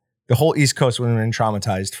the whole East Coast would have been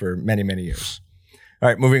traumatized for many, many years. All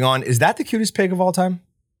right, moving on. Is that the cutest pig of all time?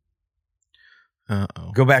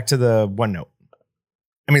 Uh-oh. Go back to the OneNote.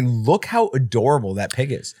 I mean, look how adorable that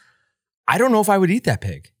pig is. I don't know if I would eat that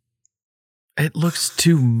pig. It looks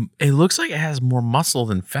like it has more muscle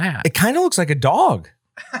than fat. It kind of looks like a dog.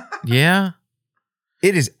 Yeah.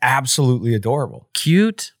 It is absolutely adorable.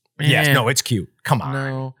 Cute? Yes, Eh. no, it's cute. Come on.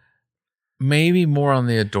 No. Maybe more on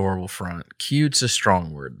the adorable front. Cute's a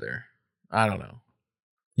strong word there. I don't know.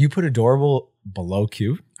 You put adorable below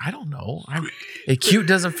cute? I don't know. Cute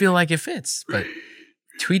doesn't feel like it fits, but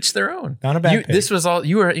to each their own. Not a bad pig. This was all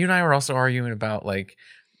you and I were also arguing about like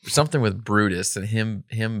something with Brutus and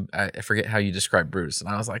him. I forget how you describe Brutus, and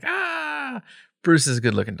I was like, Brutus is a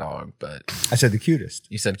good looking dog, but I said the cutest.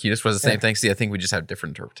 you said cutest was the same thing. See, I think we just have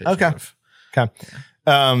different interpretations. Okay.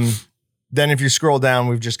 Then if you scroll down,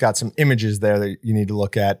 we've just got some images there that you need to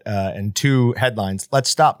look at and 2 headlines. Let's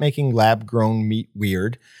stop making lab-grown meat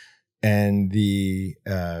weird. And the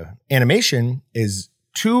animation is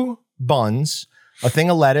 2 buns, a thing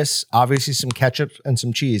of lettuce, obviously some ketchup and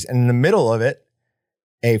some cheese. And in the middle of it,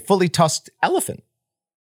 a fully tusked elephant.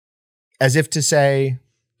 As if to say,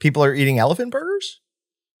 people are eating elephant burgers?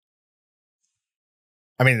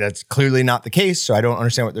 I mean, that's clearly not the case, so I don't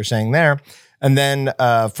understand what they're saying there. And then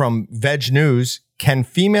from Veg News, can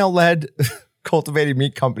female-led cultivated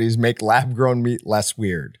meat companies make lab-grown meat less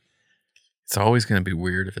weird? It's always going to be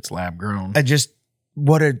weird if it's lab grown.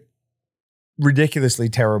 What a ridiculously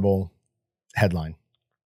terrible headline.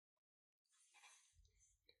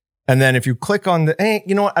 And then if you click on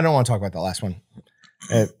you know what? I don't want to talk about that last one.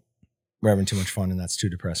 We're having too much fun and that's too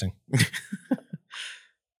depressing.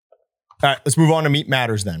 All right, let's move on to Meat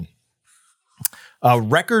Matters then.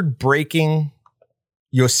 Record-breaking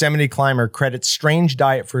Yosemite climber credits strange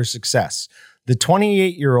diet for success. The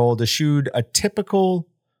 28-year-old eschewed a typical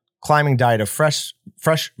climbing diet of fresh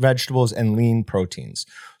vegetables and lean proteins.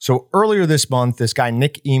 So earlier this month, this guy,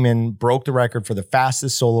 Nick Eamon, broke the record for the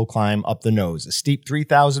fastest solo climb up the nose, a steep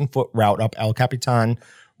 3,000-foot route up El Capitan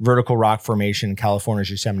vertical rock formation in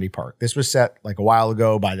California's Yosemite Park. This was set like a while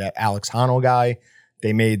ago by that Alex Honnold guy.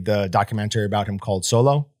 They made the documentary about him called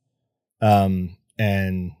Solo.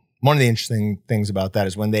 And one of the interesting things about that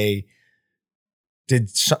is when they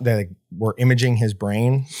were imaging his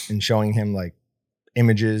brain and showing him like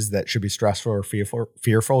images that should be stressful or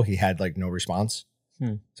fearful, he had like no response.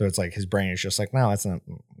 So it's like his brain is just like, no, that's not,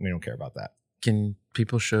 we don't care about that. Can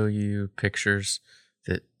people show you pictures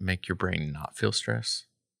that make your brain not feel stress?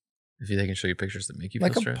 If they can show you pictures that make you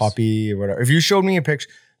Like feel a stress? puppy or whatever. If you showed me a picture,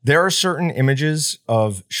 there are certain images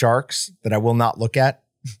of sharks that I will not look at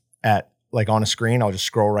like on a screen. I'll just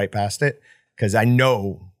scroll right past it because I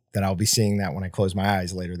know that I'll be seeing that when I close my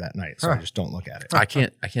eyes later that night. So I just don't look at it. I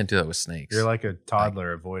can't do that with snakes. You're like a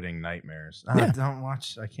toddler avoiding nightmares. Yeah. Don't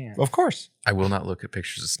watch. I can't. Of course. I will not look at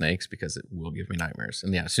pictures of snakes because it will give me nightmares.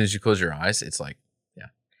 And yeah, as soon as you close your eyes, it's like,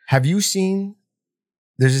 Have you seen,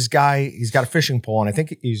 there's this guy, he's got a fishing pole and I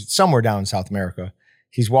think he's somewhere down in South America.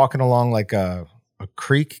 He's walking along like a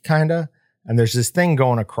creek kind of, and there's this thing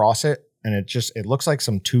going across it and it looks like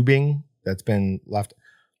some tubing that's been left,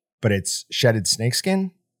 but it's shedded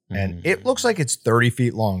snakeskin and it looks like it's 30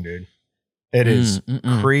 feet long, dude. It is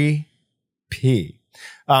creepy.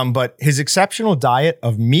 But his exceptional diet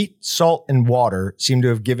of meat, salt, and water seemed to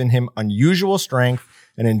have given him unusual strength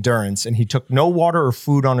and endurance, and he took no water or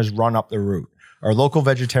food on his run up the route. Our local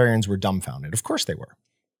vegetarians were dumbfounded. Of course they were.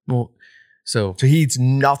 well, so So he eats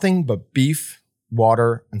nothing but beef,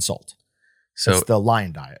 water, and salt. so It's the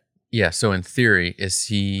lion diet. yeah. So in theory, is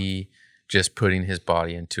he just putting his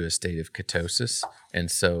body into a state of ketosis? And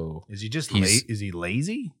so Is he just He's- is he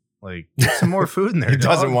lazy? Like, get some more food in there. He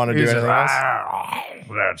doesn't dog. want to do He's just, anything else.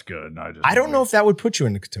 That's good. I don't know if that would put you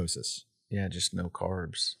into ketosis. yeah, just no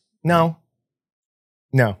carbs. No.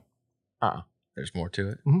 There's more to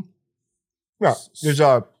it. Yeah. There's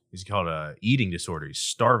a He's called a eating disorder. He's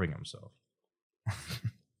starving himself.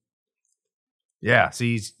 Yeah.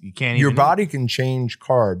 See, you can't Your even body can change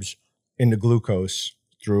carbs into glucose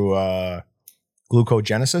through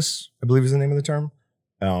glucogenesis, I believe is the name of the term.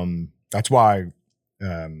 That's why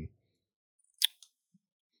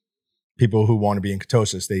people who want to be in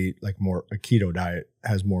ketosis, they eat like more, a keto diet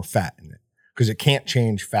has more fat in it because it can't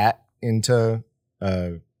change fat into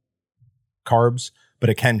carbs, but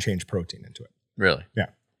it can change protein into it. Really? Yeah.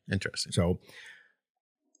 Interesting. So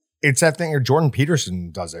it's that thing, or Jordan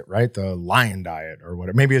Peterson does it, right? The lion diet or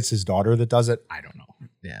whatever. Maybe it's his daughter that does it. I don't know.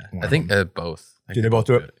 Yeah. One I of think them. both. I Do think they both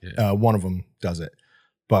do it? Yeah. One of them does it.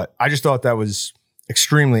 But I just thought that was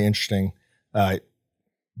extremely interesting.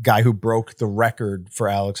 Guy who broke the record for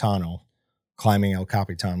Alex Honnold climbing El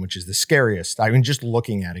Capitan, which is the scariest. I mean, just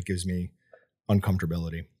looking at it gives me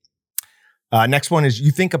uncomfortability. Next one is,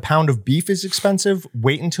 you think a pound of beef is expensive?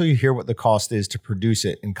 Wait until you hear what the cost is to produce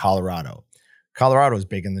it in Colorado. Colorado is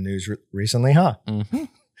big in the news recently, huh? Mm-hmm.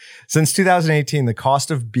 Since 2018, the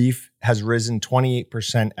cost of beef has risen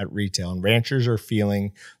 28% at retail, and ranchers are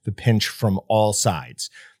feeling the pinch from all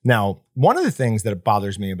sides. Now, one of the things that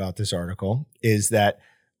bothers me about this article is that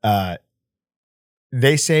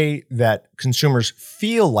they say that consumers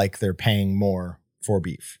feel like they're paying more for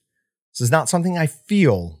beef. This is not something I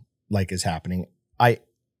feel like is happening. I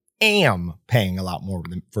am paying a lot more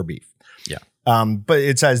for beef. Yeah. But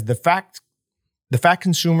it says the fact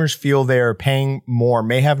consumers feel they are paying more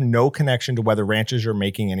may have no connection to whether ranchers are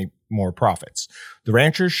making any more profits. The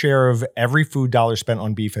rancher's share of every food dollar spent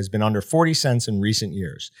on beef has been under 40 cents in recent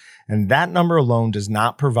years. And that number alone does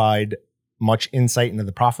not provide much insight into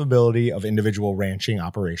the profitability of individual ranching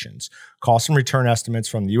operations. Cost and return estimates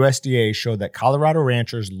from the USDA show that Colorado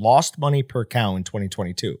ranchers lost money per cow in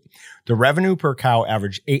 2022. The revenue per cow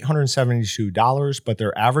averaged $872, but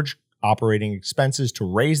their average operating expenses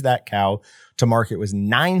to raise that cow to market was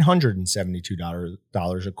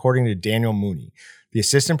 $972, according to Daniel Mooney, the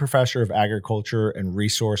assistant professor of agriculture and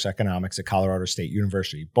resource economics at Colorado State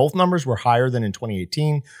University. Both numbers were higher than in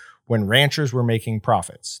 2018, when ranchers were making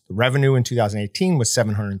profits. The revenue in 2018 was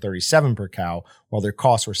 $737 per cow, while their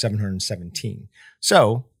costs were $717.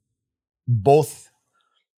 So both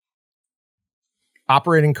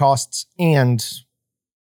operating costs and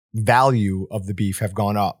value of the beef have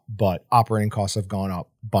gone up, but operating costs have gone up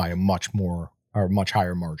by a much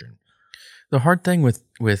higher margin. The hard thing with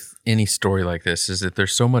any story like this is that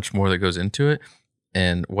there's so much more that goes into it,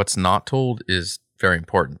 and what's not told is very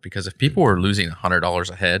important, because if people were losing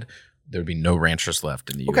 $100 a head, there'd be no ranchers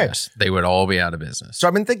left in the U.S. They would all be out of business. So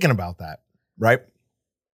I've been thinking about that, right?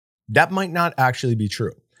 That might not actually be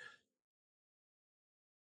true,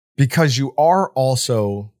 because you are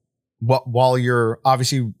also, while you're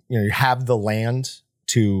obviously, you have the land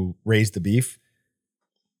to raise the beef,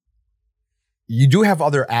 you do have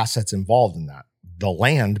other assets involved in that, the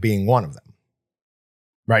land being one of them,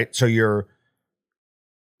 right? So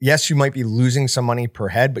yes, you might be losing some money per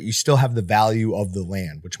head, but you still have the value of the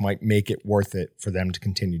land, which might make it worth it for them to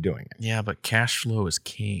continue doing it. Yeah, but cash flow is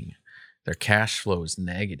king. Their cash flow is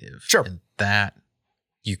negative. Sure. And that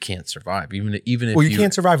you can't survive. Even if you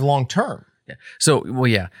can't survive long term. Yeah. So,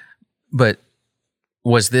 yeah. But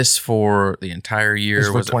was this for the entire year? This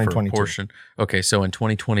was it for a 2022. portion? Okay, so in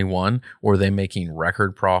 2021, were they making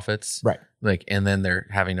record profits? Right. And then they're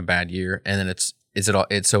having a bad year, and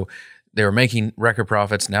then so they were making record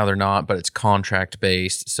profits. Now they're not, but it's contract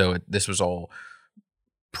based. So this was all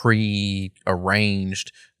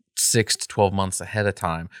pre-arranged 6 to 12 months ahead of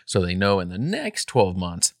time. So they know in the next 12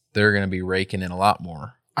 months, they're going to be raking in a lot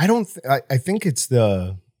more. I think it's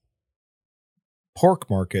the pork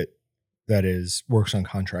market that works on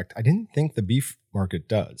contract. I didn't think the beef market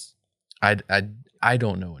does. I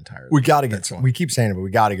don't know entirely. We got to get some. We keep saying it, but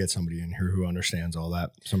we got to get somebody in here who understands all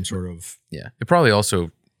that. Some sort of. Yeah. It probably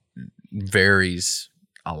also varies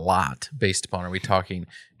a lot based upon, are we talking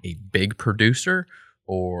a big producer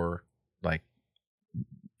or like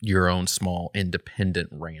your own small independent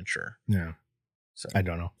rancher? Yeah. So I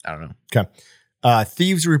don't know. Okay.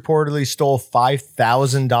 Thieves reportedly stole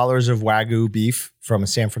 $5,000 of Wagyu beef from a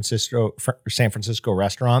San Francisco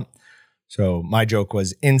restaurant. So my joke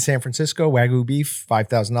was, in San Francisco, Wagyu beef,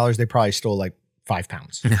 $5,000. They probably stole like 5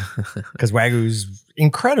 pounds because Wagyu is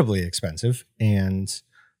incredibly expensive, and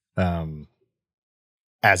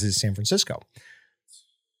as is San Francisco.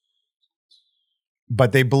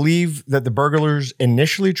 But they believe that the burglars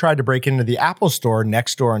initially tried to break into the Apple store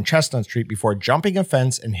next door on Chestnut Street before jumping a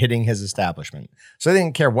fence and hitting his establishment. So they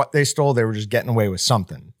didn't care what they stole. They were just getting away with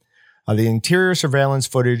something. The interior surveillance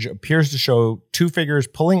footage appears to show 2 figures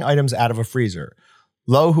pulling items out of a freezer.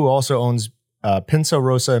 Lowe, who also owns Pinso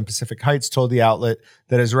Rosa in Pacific Heights told the outlet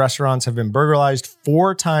that his restaurants have been burglarized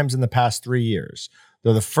 4 times in the past 3 years,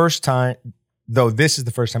 though this is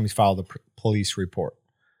the first time he's filed a police report.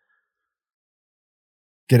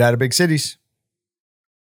 Get out of big cities.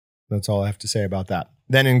 That's all I have to say about that.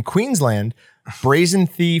 Then in Queensland, brazen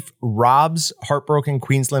thief robs heartbroken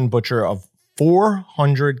Queensland butcher of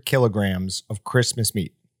 400 kilograms of Christmas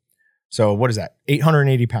meat. So what is that?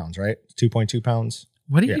 880 pounds, right? 2.2 pounds.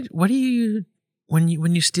 What do you when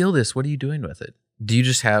you steal this, what are you doing with it? Do you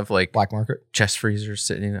just have like Black market chest freezers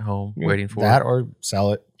sitting at home waiting for that, it? or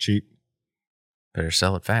sell it cheap? Better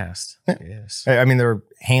sell it fast. Yeah. Yes. I mean, there are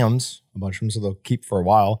hams, a bunch of them, so they'll keep for a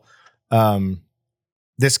while.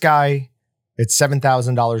 This guy, it's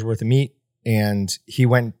 $7,000 worth of meat, and he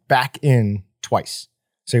went back in twice.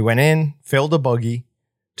 So he went in, filled a buggy,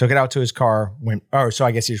 took it out to his car, so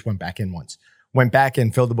I guess he just went back in once. Went back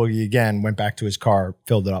in, filled the buggy again, went back to his car,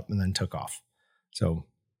 filled it up, and then took off. So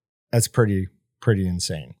that's pretty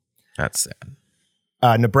insane. That's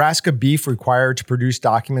sad. Nebraska beef required to produce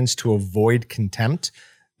documents to avoid contempt.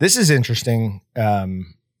 This is interesting.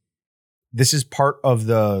 This is part of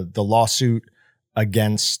the lawsuit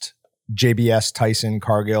against JBS, Tyson,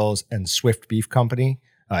 Cargill's, and Swift Beef Company,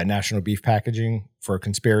 National Beef Packaging, for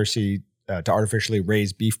conspiracy to artificially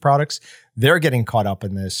raise beef products. They're getting caught up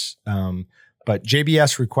in this. But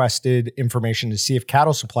JBS requested information to see if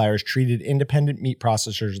cattle suppliers treated independent meat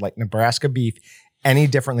processors like Nebraska Beef any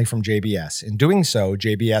differently from JBS. In doing so,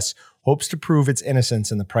 JBS hopes to prove its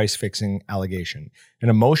innocence in the price-fixing allegation. In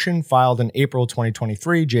a motion filed in April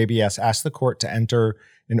 2023, JBS asked the court to enter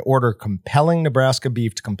an order compelling Nebraska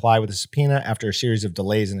Beef to comply with a subpoena after a series of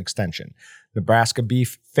delays and extension. Nebraska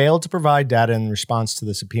Beef failed to provide data in response to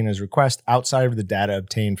the subpoena's request outside of the data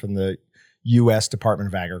obtained from the U.S. Department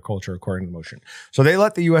of Agriculture, according to the motion. So they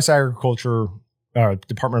let the U.S. Department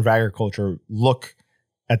of Agriculture look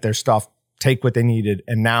at their stuff, take what they needed,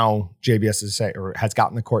 and now JBS has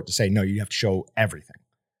gotten the court to say, no, you have to show everything.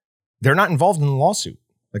 They're not involved in the lawsuit.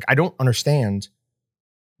 Like, I don't understand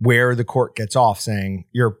where the court gets off saying,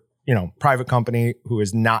 you're, private company who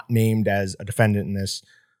is not named as a defendant in this.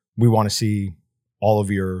 We want to see all of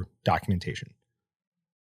your documentation.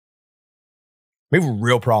 We have a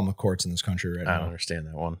real problem with courts in this country right now. I don't understand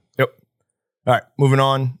that one. Yep. All right, moving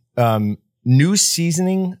on. New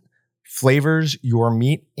seasoning flavors your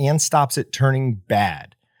meat and stops it turning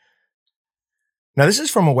bad. Now, this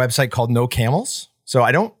is from a website called No Camels. So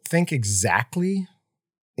I don't think exactly,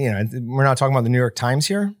 we're not talking about the New York Times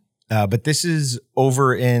here, but this is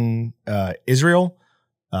over in Israel.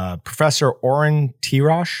 Professor Oren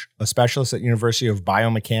Tirosh, a specialist at University of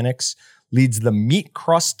Biomechanics, leads the meat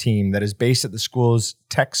crust team that is based at the school's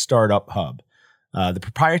tech startup hub. The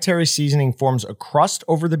proprietary seasoning forms a crust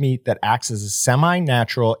over the meat that acts as a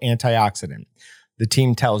semi-natural antioxidant. The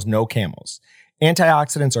team tells No Camels.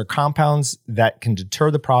 Antioxidants are compounds that can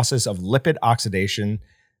deter the process of lipid oxidation,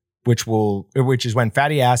 which is when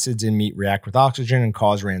fatty acids in meat react with oxygen and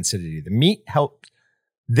cause rancidity.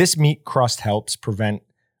 This meat crust helps prevent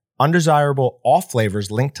undesirable off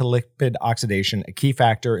flavors linked to lipid oxidation, a key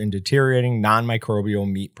factor in deteriorating non-microbial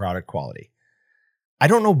meat product quality. I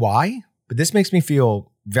don't know why, but this makes me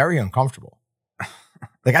feel very uncomfortable.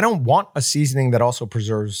 Like, I don't want a seasoning that also puts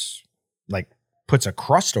a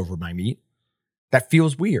crust over my meat. That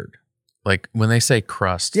feels weird. Like, when they say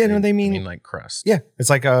crust, they mean like crust. Yeah,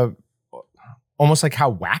 it's like almost like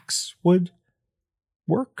how wax would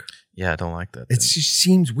work. Yeah, I don't like that. It just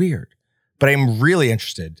seems weird. But I'm really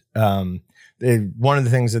interested. One of the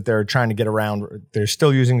things that they're trying to get around, they're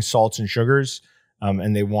still using salts and sugars,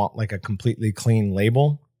 and they want like a completely clean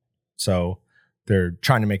label. So they're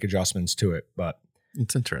trying to make adjustments to it. But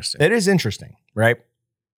it's interesting. It is interesting, right?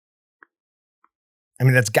 I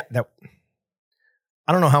mean,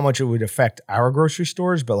 I don't know how much it would affect our grocery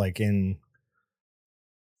stores, but like in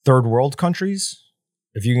third world countries,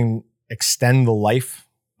 if you can extend the life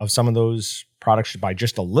of some of those products by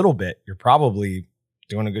just a little bit, you're probably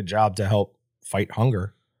doing a good job to help fight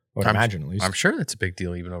hunger. I would imagine, at least. I'm sure that's a big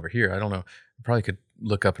deal even over here. I don't know. I probably could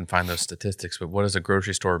look up and find those statistics, but what does a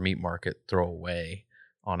grocery store meat market throw away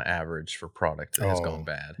on average for product that has gone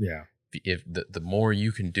bad? Yeah. If the more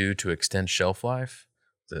you can do to extend shelf life,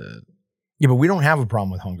 Yeah, but we don't have a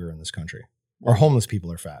problem with hunger in this country. Or homeless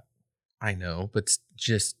people are fat. I know, but it's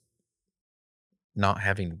just not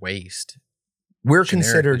having waste. We're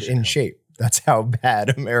considered in shape. That's how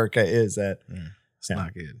bad America is at. It's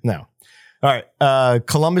not good. No. All right.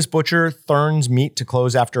 Columbus butcher Thurns meat to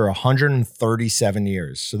close after 137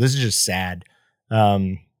 years. So this is just sad.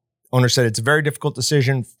 Owner said it's a very difficult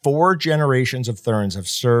decision. 4 generations of Thurns have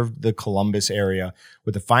served the Columbus area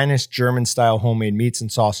with the finest German-style homemade meats and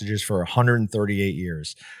sausages for 138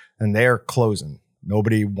 years. And they're closing.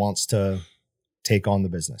 Nobody wants to take on the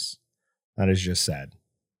business. That is just sad.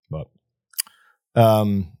 But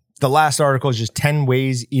the last article is just 10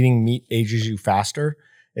 ways eating meat ages you faster.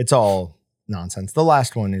 It's all nonsense. The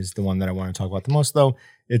last one is the one that I want to talk about the most, though.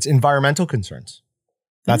 It's environmental concerns.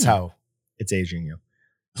 That's how it's aging you.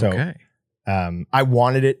 So Okay. I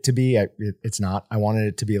wanted it to be, it's not. I wanted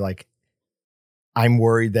it to be like, I'm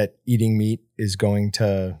worried that eating meat is going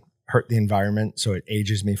to hurt the environment. So it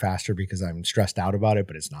ages me faster because I'm stressed out about it,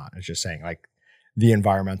 but it's not. It's just saying like the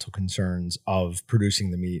environmental concerns of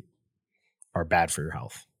producing the meat are bad for your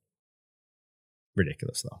health.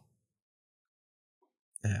 Ridiculous though.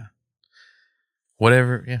 Yeah.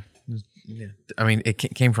 Whatever. Yeah. Yeah. I mean, it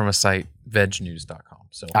came from a site, vegnews.com.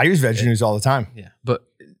 So I use Veg News all the time. yeah. But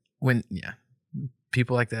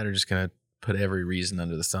people like that are just going to put every reason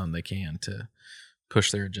under the sun they can to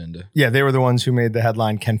push their agenda. Yeah, they were the ones who made the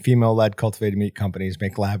headline, "Can female-led cultivated meat companies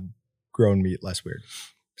make lab-grown meat less weird?"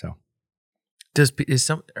 So,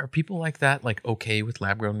 Are people like that like okay with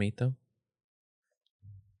lab grown meat though?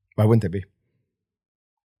 why wouldn't they be?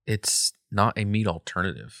 It's not a meat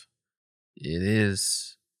alternative. It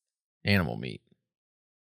is animal meat.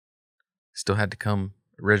 Still had to come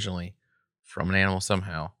originally from an animal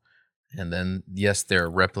somehow. And then, yes,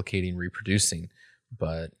 they're replicating, reproducing,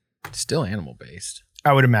 but still animal based.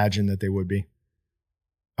 I would imagine that they would be.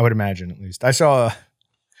 I would imagine, at least. I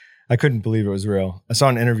couldn't believe it was real. I saw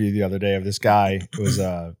an interview the other day of this guy who was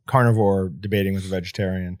a carnivore debating with a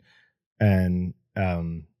vegetarian. And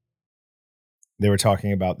they were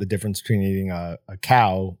talking about the difference between eating a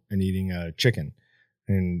cow and eating a chicken.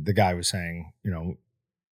 And the guy was saying,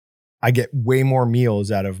 I get way more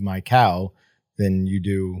meals out of my cow than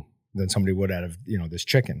somebody would out of, this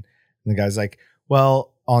chicken. And the guy's like,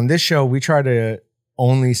 well, on this show, we try to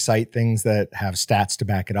only cite things that have stats to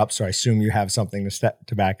back it up. So I assume you have something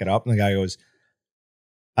to back it up. And the guy goes,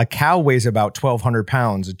 a cow weighs about 1,200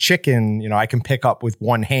 pounds. A chicken, I can pick up with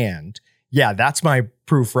one hand. Yeah, that's my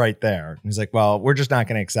proof right there. And he's like, well, we're just not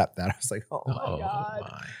going to accept that. I was like, oh my God.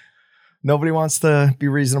 My. Nobody wants to be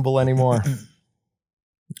reasonable anymore.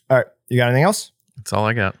 All right. You got anything else? That's all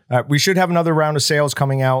I got. We should have another round of sales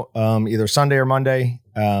coming out either Sunday or Monday.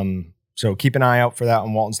 So keep an eye out for that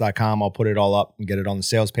on waltons.com. I'll put it all up and get it on the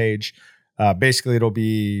sales page. Basically, it'll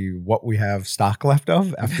be what we have stock left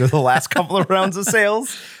of after the last couple of rounds of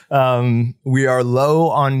sales. We are low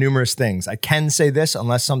on numerous things. I can say this,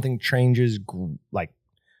 unless something changes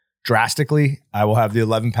drastically, I will have the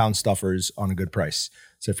 11-pound stuffers on a good price.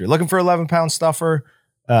 So if you're looking for 11-pound stuffer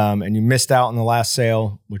and you missed out on the last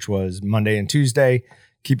sale, which was Monday and Tuesday,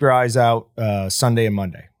 keep your eyes out Sunday and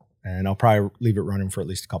Monday. And I'll probably leave it running for at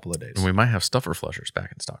least a couple of days. And we might have stuffer flushers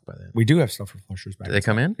back in stock by then. We do have stuffer flushers back. Did they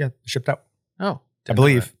come in? Yeah, shipped out. Oh, I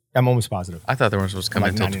believe. I'm almost positive. I thought they weren't supposed to come in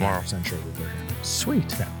until tomorrow. I'm sure that they're here. Sweet.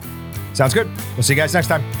 Yeah. Sounds good. We'll see you guys next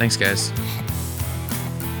time. Thanks, guys.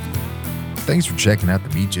 Thanks for checking out the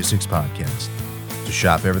Meatgistics podcast. To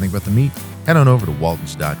shop everything but the meat, head on over to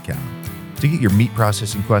waltons.com. To get your meat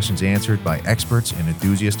processing questions answered by experts and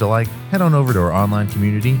enthusiasts alike, head on over to our online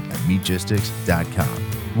community at meatgistics.com.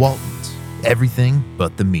 Waltons, everything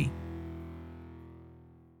but the meat.